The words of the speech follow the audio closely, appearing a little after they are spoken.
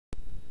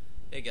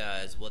Hey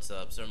guys, what's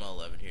up?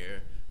 Surma11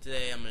 here.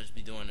 Today I'm gonna just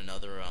be doing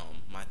another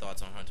my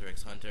thoughts on Hunter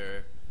x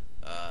Hunter.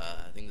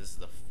 I think this is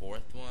the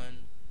fourth one.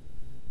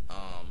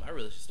 I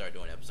really should start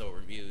doing episode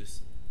reviews.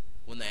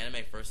 When the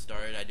anime first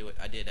started,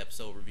 I did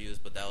episode reviews,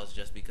 but that was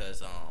just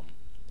because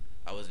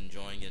I was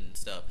enjoying it and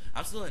stuff.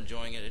 I'm still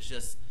enjoying it. It's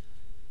just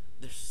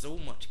there's so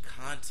much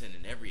content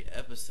in every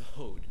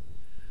episode.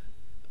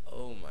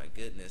 Oh my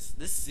goodness,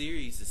 this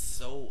series is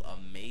so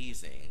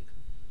amazing.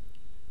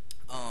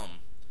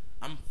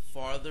 I'm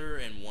farther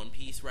in One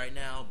Piece right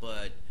now,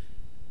 but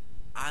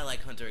I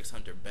like Hunter x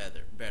Hunter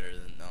better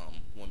than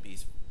One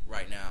Piece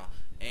right now,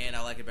 and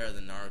I like it better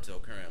than Naruto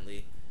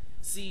currently.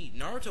 See,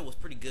 Naruto was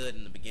pretty good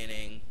in the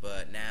beginning,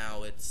 but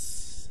now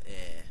it's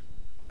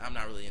I'm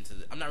not really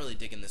I'm not really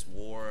digging this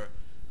war.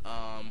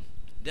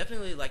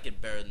 Definitely like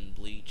it better than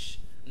Bleach.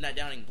 I'm not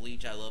downing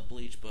Bleach. I love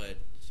Bleach, but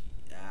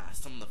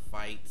some of the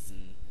fights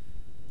and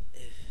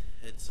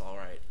it's all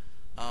right.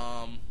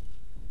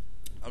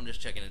 I'm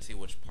just checking to see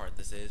which part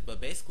this is, but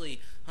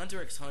basically,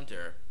 Hunter x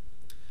Hunter.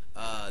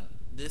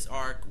 This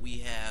arc,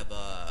 we have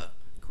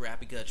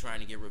Kurapika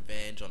trying to get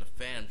revenge on the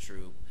Phantom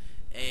Troop,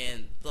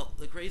 and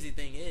the crazy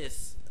thing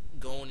is,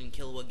 Gon and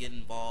Killua get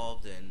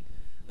involved, and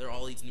there are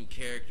all these new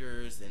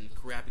characters, and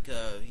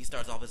Kurapika, he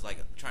starts off as like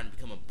trying to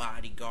become a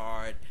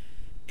bodyguard,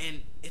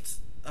 and it's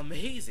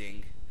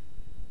amazing,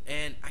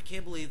 and I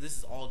can't believe this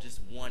is all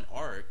just one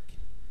arc,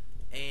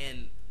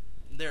 and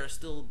there are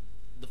still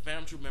the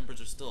Phantom Troop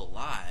members are still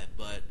alive,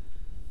 but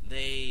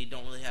they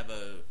don't really have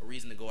a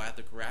reason to go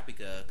after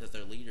Kurapika because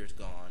their leader's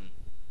gone.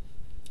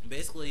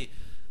 Basically,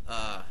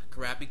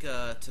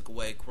 Kurapika took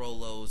away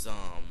Chrollo's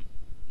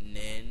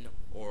Nen,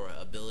 or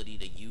ability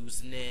to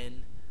use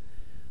Nen,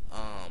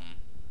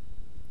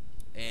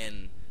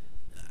 and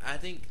I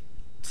think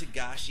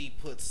Togashi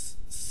puts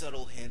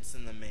subtle hints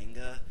in the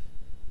manga.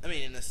 I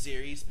mean, in the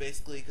series,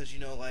 basically, because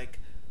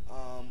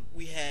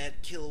we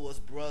had Killua's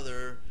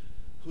brother,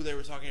 who they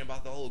were talking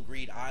about the whole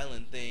Greed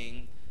Island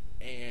thing,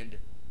 and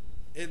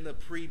in the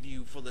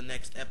preview for the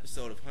next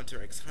episode of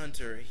Hunter x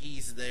Hunter,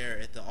 he's there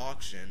at the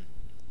auction.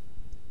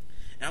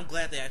 And I'm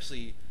glad they're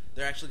actually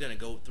going to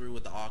go through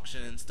with the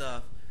auction and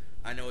stuff.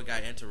 I know it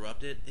got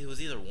interrupted. It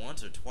was either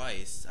once or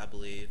twice, I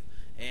believe.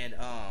 And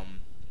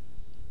I'm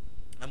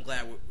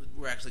glad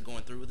we're actually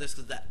going through with this,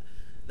 because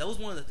that was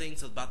one of the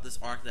things about this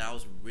arc that I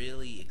was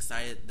really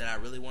excited, that I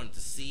really wanted to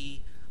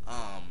see.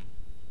 I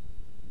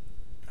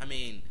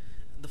mean,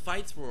 the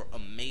fights were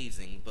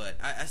amazing, but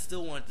I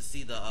still wanted to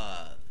see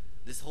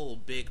this whole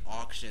big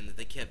auction that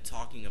they kept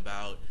talking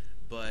about,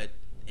 but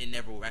it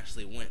never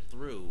actually went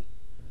through.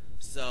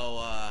 So,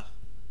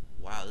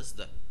 wow, this is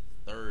the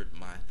third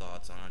my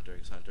thoughts on Hunter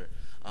x Hunter.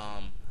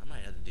 I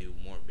might have to do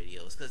more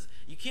videos, because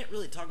you can't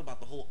really talk about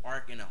the whole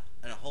arc in a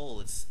whole.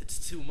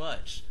 It's too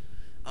much.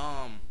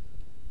 I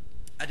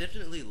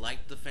definitely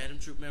liked the Phantom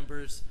Troop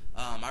members.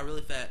 I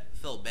really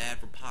felt bad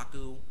for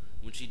Paku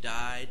when she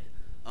died.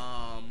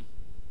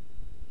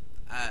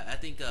 I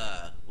think,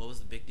 what was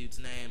the big dude's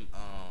name?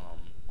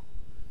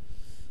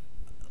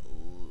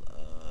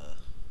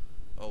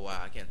 Oh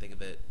wow, I can't think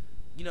of it.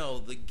 You know,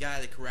 the guy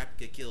that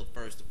Kurapika killed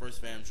first, the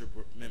first Phantom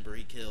Troop member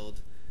he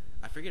killed.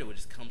 I forget, it would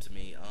just come to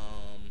me.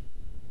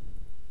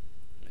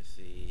 Let me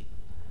see.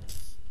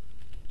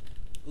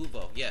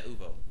 Uvo, yeah,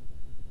 Uvo.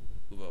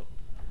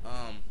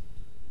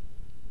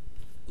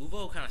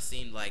 Uvo kind of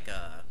seemed like,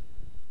 I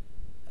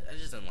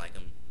just didn't like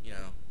him, you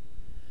know.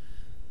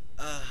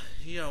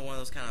 One of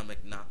those kind of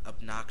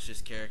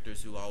obnoxious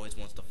characters who always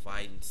wants to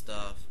fight and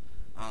stuff.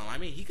 I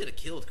mean, he could have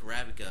killed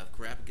Kurapika if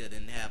Kurapika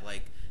didn't have,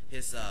 like,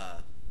 his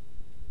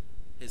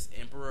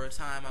Emperor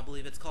time, I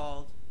believe it's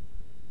called.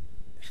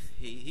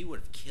 he would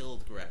have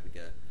killed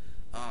Kurapika.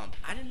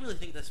 I didn't really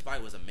think this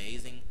fight was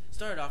amazing.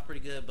 Started off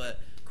pretty good, but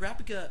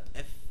Kurapika,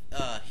 if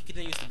he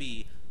continues to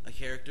be a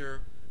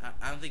character,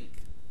 I don't think,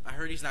 I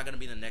heard he's not going to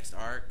be in the next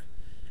arc.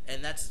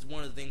 And that's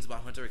one of the things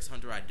about Hunter x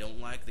Hunter I don't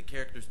like. The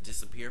characters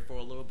disappear for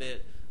a little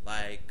bit.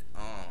 Like,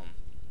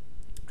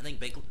 I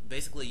think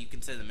basically you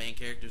can say the main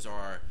characters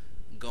are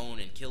Gon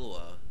and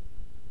Killua.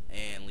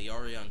 And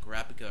Leoria and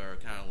Kurapika are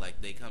kind of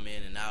like, they come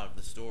in and out of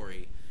the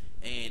story.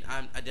 And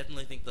I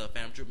definitely think the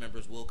Phantom Troop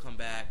members will come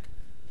back.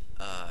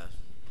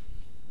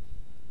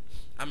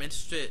 I'm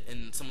interested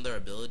in some of their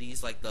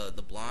abilities, like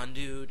the blonde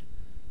dude.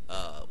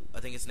 I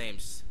think his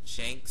name's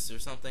Shanks or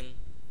something.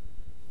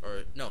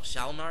 Or, no,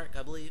 Shalnark,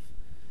 I believe.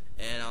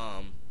 And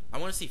I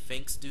want to see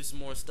Finks do some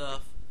more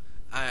stuff.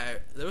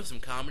 There was some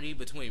comedy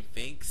between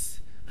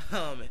Finks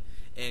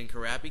and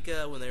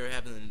Kurapika when they were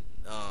having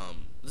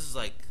this is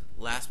like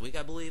last week,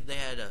 I believe. They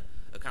had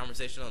a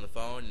conversation on the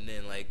phone, and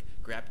then like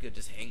Kurapika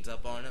just hangs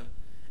up on him,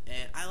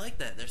 and I like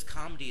that. There's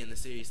comedy in the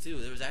series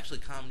too. There was actually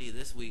comedy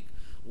this week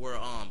where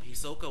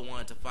Hisoka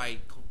wanted to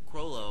fight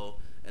Chrollo,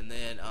 and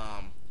then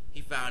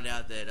he found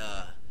out that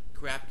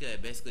Kurapika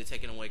had basically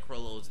taken away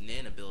Chrollo's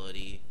Nen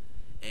ability,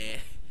 and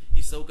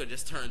Hisoka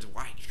just turns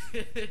white.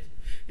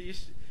 He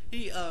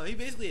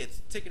basically had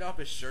taken off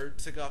his shirt,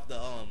 took off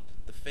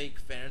the fake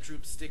Phantom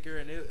Troop sticker,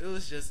 and it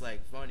was just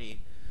like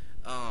funny.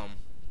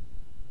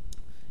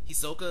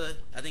 Hisoka,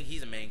 I think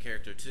he's a main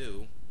character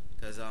too,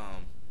 cause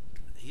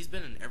he's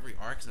been in every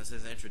arc since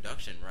his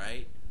introduction,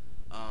 right?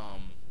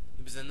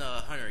 He was in the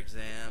Hunter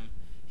exam.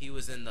 He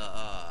was in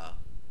the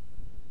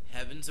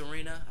Heaven's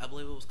Arena, I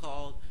believe it was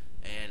called,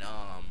 and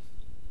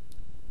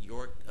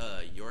York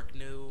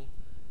New,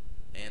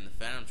 and the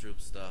Phantom Troop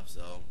stuff.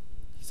 So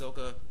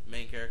Hisoka,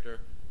 main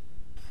character.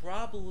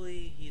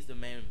 Probably he's the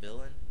main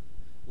villain.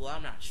 Well,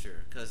 I'm not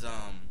sure, cause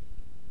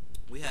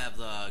we have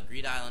the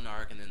Greed Island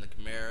arc and then the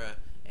Chimera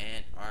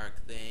Ant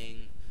arc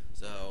thing.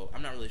 So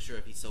I'm not really sure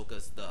if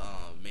Hisoka's the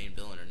main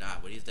villain or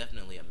not, but he's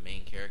definitely a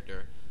main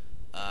character.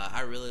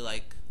 I really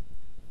like.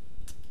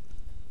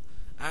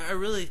 I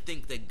really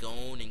think that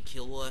Gon and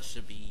Killua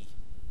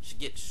should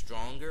get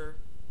stronger,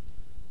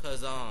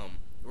 cause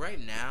right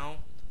now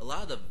a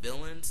lot of the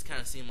villains kind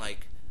of seem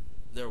like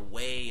they're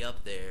way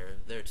up there.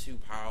 They're too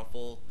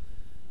powerful.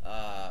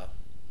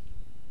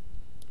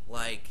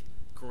 Like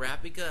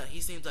Kurapika,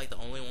 he seems like the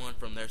only one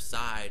from their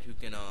side who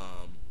can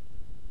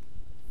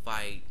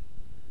fight.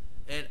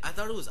 And I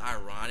thought it was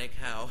ironic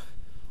how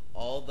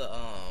all the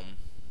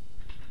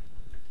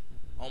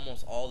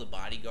almost all the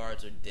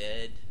bodyguards are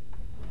dead.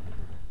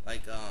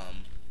 Like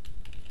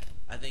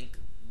I think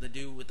the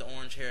dude with the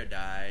orange hair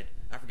died.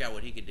 I forgot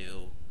what he could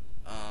do.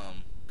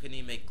 Couldn't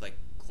he make like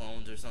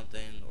clones or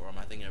something? Or am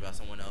I thinking about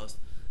someone else?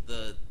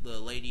 The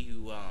lady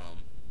who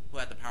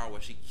had the power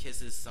where she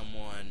kisses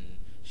someone,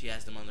 she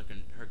has them under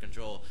her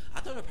control. I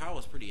thought her power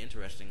was pretty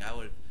interesting. I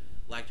would have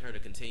liked her to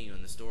continue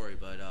in the story,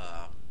 but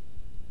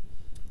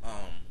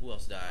who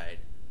else died?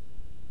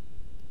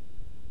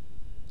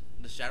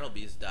 The Shadow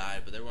Beasts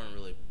died, but they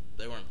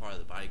weren't part of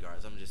the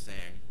bodyguards. I'm just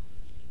saying.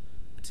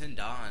 The 10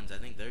 Dons, I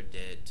think they're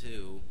dead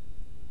too.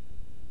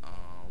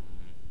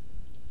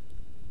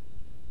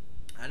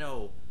 I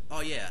know.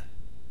 Oh yeah.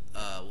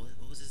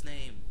 What was his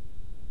name?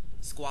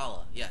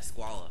 Squalla. Yeah,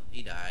 Squalla.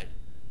 He died.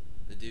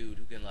 The dude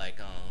who can like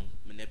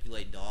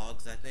manipulate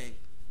dogs, I think.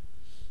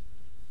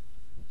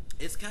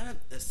 It's kind of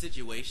a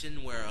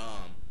situation where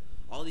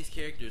all these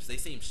characters, they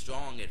seem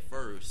strong at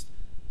first,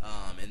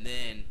 and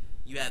then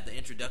you have the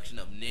introduction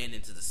of Nin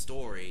into the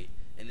story,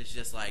 and it's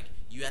just like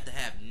you have to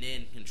have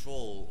Nin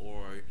control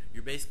or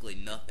you're basically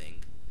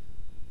nothing.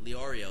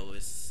 Leorio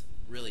is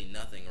really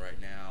nothing right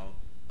now.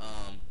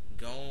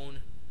 Gon,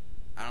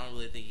 I don't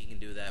really think he can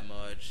do that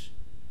much.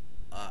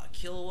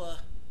 Killua,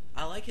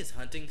 I like his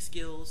hunting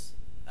skills.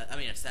 I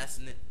mean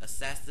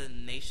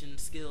assassination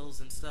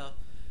skills and stuff,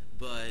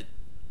 but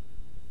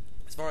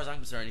as far as I'm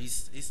concerned,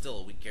 he's still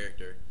a weak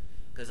character,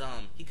 cause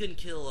he couldn't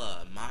kill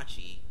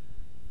Machi,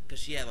 cause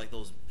she had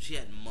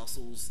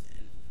muscles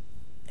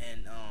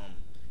and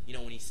you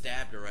know, when he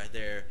stabbed her right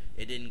there,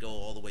 it didn't go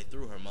all the way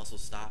through. Her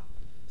muscles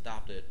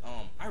stopped it.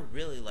 I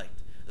really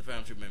liked the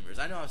Phantom Troop members.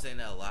 I know I'm saying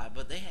that a lot,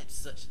 but they had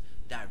such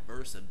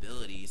diverse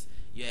abilities.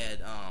 You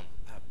had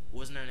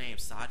wasn't her name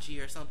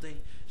Sachi or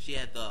something? She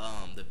had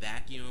the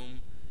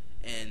vacuum,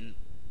 and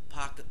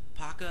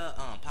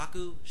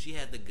Paku, she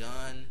had the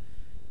gun,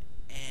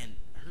 and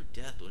her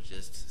death was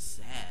just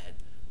sad,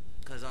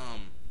 cause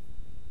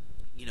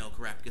you know,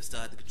 Kurapika still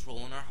had the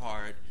control in her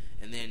heart,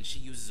 and then she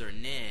uses her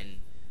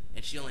Nin,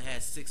 and she only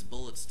has 6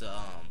 bullets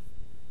to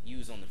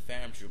use on the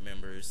Phantom Troop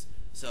members.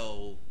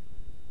 So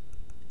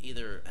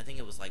either I think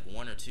it was like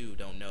 1 or 2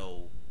 don't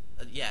know.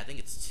 Yeah, I think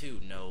it's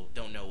 2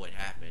 don't know what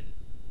happened.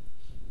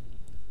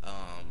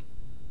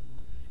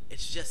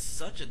 It's just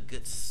such a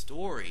good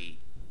story.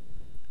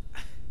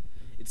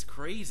 It's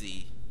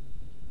crazy.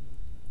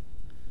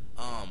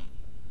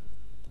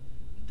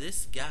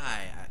 This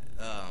guy,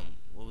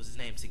 what was his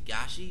name?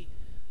 Sagashi.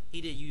 He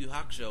did Yu Yu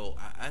Hakusho.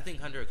 I think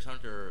Hunter x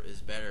Hunter is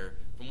better.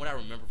 From what I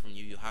remember from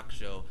Yu Yu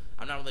Hakusho,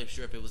 I'm not really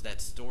sure if it was that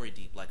story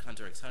deep like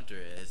Hunter x Hunter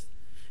is.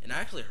 And I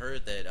actually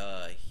heard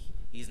that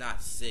he's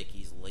not sick,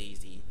 he's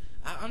lazy.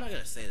 I'm not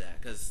gonna say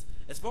that, because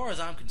as far as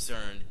I'm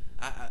concerned,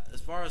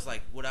 as far as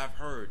like what I've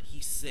heard,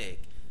 he's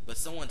sick. But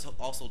someone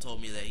also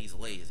told me that he's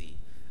lazy.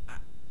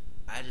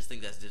 I just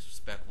think that's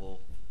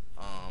disrespectful.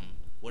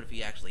 What if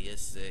he actually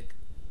is sick?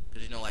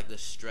 Because, you know, like the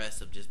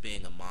stress of just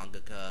being a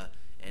mangaka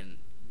and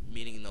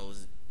meeting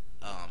those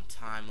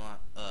time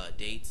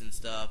dates and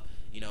stuff,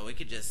 you know, it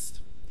could just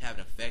have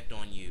an effect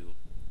on you.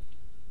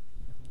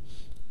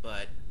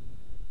 But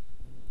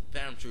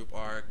Phantom Troop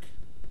arc,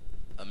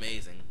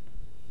 amazing.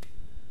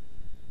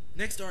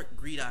 Next arc,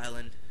 Greed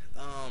Island.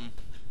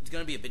 It's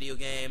gonna be a video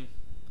game.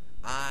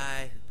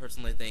 I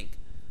personally think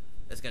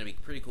it's gonna be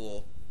pretty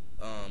cool,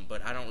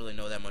 but I don't really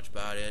know that much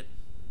about it.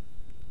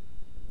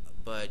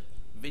 But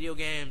video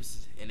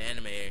games and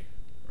anime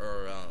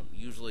are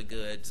usually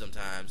good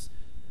sometimes.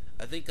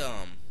 I think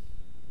I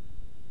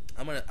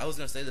was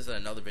gonna say this in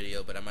another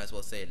video, but I might as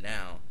well say it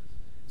now.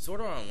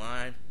 Sword Art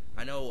Online.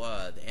 I know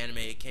the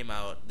anime came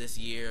out this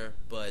year,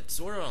 but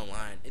Sword Art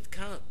Online,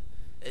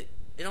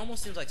 it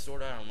almost seems like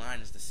Sword Art Online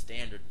is the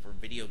standard for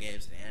video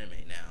games and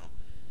anime now.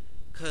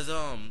 Cause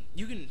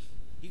you can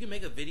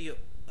make a video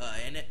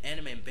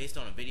anime based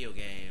on a video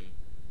game,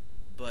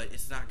 but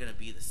it's not gonna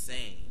be the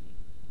same.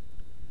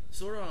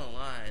 Sword Art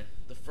Online,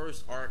 the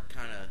first arc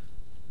kind of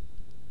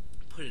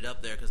put it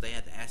up there because they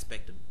had the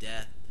aspect of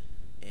death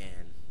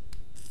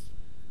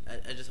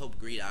and I just hope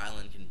Greed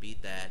Island can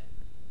beat that.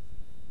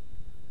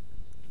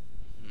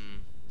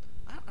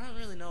 I don't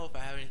really know if I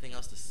have anything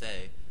else to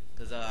say,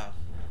 because I'd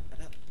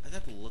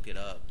have to look it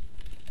up.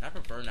 And I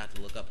prefer not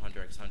to look up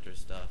Hunter x Hunter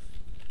stuff,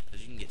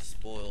 because you can get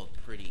spoiled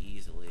pretty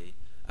easily.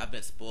 I've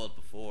been spoiled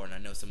before, and I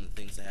know some of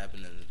the things that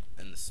happen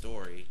in the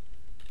story.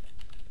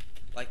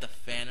 Like the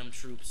Phantom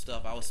Troop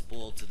stuff, I was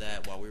spoiled to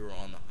that while we were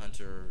on the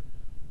Hunter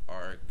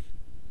arc.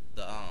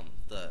 What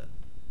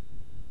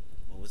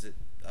was it?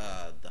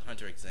 The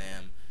Hunter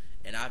exam.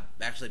 And I've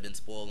actually been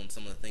spoiled on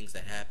some of the things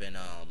that happen,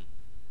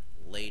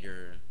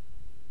 later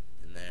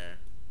in there.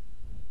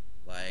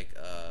 Like,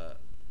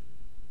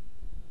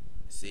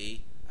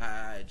 see?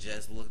 I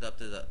just looked up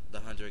to the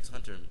Hunter x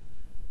Hunter,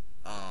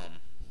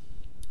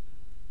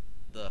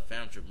 the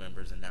Phantom Troop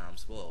members, and now I'm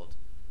spoiled.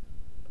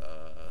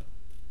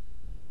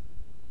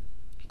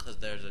 Because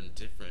there's a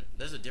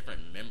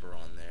different member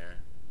on there.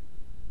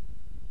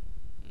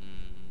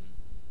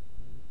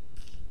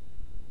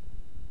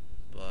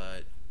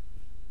 But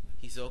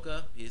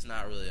Hisoka, he's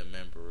not really a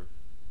member.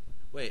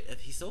 Wait,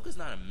 if Hisoka's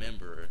not a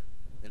member,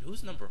 then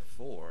who's number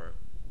 4?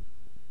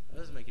 That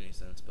doesn't make any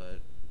sense,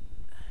 but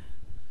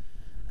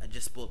I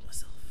just spoiled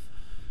myself.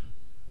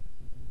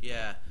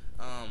 Yeah,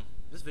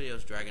 this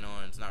video's dragging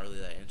on. It's not really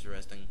that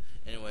interesting.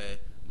 Anyway,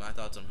 my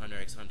thoughts on Hunter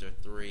x Hunter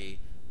 3,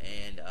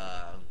 and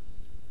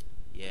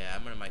yeah, I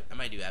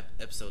might do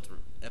episode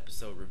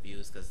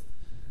reviews, because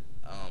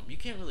you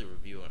can't really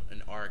review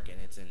an arc in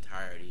its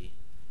entirety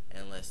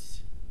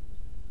unless,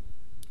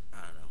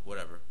 I don't know,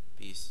 whatever.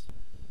 Peace.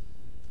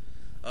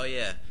 Oh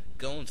yeah,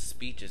 Gon's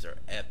speeches are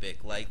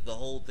epic. Like the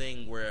whole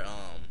thing where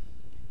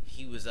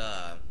he was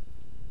arm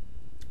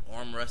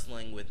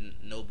wrestling with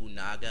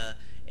Nobunaga,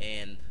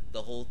 and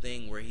the whole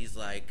thing where he's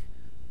like,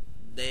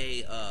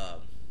 they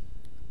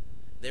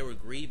were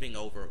grieving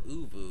over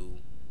Uvo,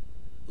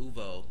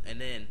 and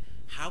then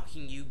how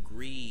can you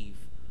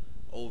grieve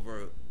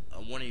over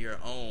one of your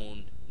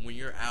own when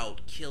you're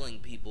out killing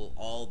people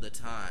all the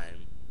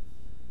time?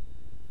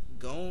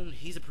 Gon,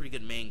 he's a pretty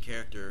good main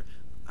character.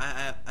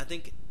 I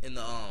think in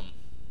the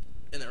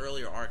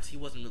earlier arcs he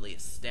wasn't really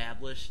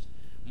established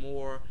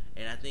more,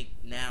 and I think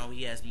now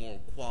he has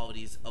more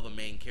qualities of a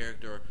main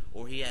character,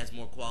 or he has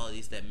more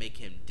qualities that make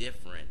him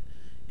different.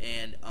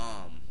 And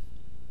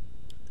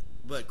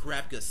but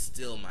Kurapika's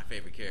still my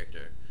favorite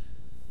character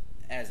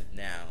as of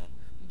now.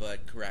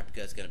 But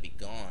Kurapika's gonna be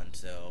gone,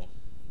 so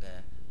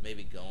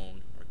maybe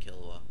Gon or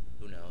Killua,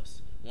 who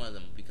knows? One of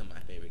them will become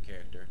my favorite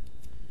character.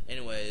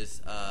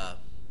 Anyways,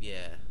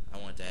 yeah, I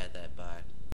wanted to add that. Bye.